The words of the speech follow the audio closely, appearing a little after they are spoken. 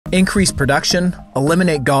Increase production,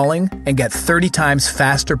 eliminate galling, and get 30 times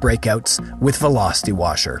faster breakouts with Velocity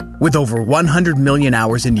Washer. With over 100 million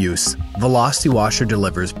hours in use, Velocity Washer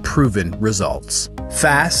delivers proven results.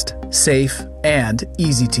 Fast, safe, and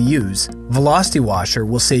easy to use, Velocity Washer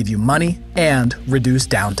will save you money and reduce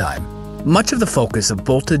downtime. Much of the focus of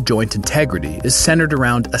bolted joint integrity is centered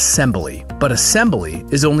around assembly, but assembly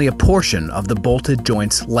is only a portion of the bolted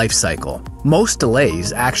joint's life cycle. Most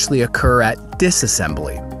delays actually occur at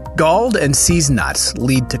disassembly. Galled and seized nuts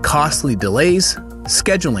lead to costly delays,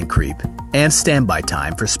 scheduling creep, and standby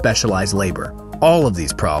time for specialized labor. All of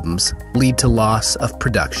these problems lead to loss of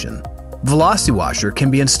production. Velocity Washer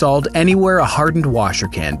can be installed anywhere a hardened washer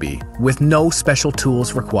can be, with no special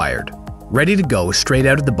tools required. Ready to go straight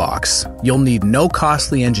out of the box, you'll need no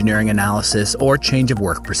costly engineering analysis or change of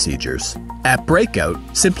work procedures. At breakout,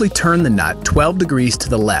 simply turn the nut 12 degrees to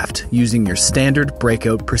the left using your standard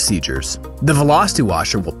breakout procedures. The Velocity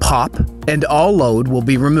Washer will pop and all load will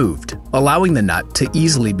be removed, allowing the nut to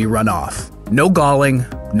easily be run off. No galling,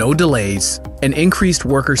 no delays, and increased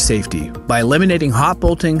worker safety by eliminating hot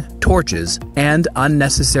bolting, torches, and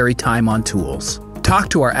unnecessary time on tools. Talk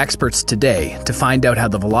to our experts today to find out how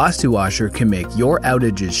the Velocity Washer can make your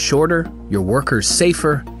outages shorter, your workers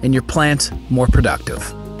safer, and your plant more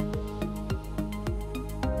productive.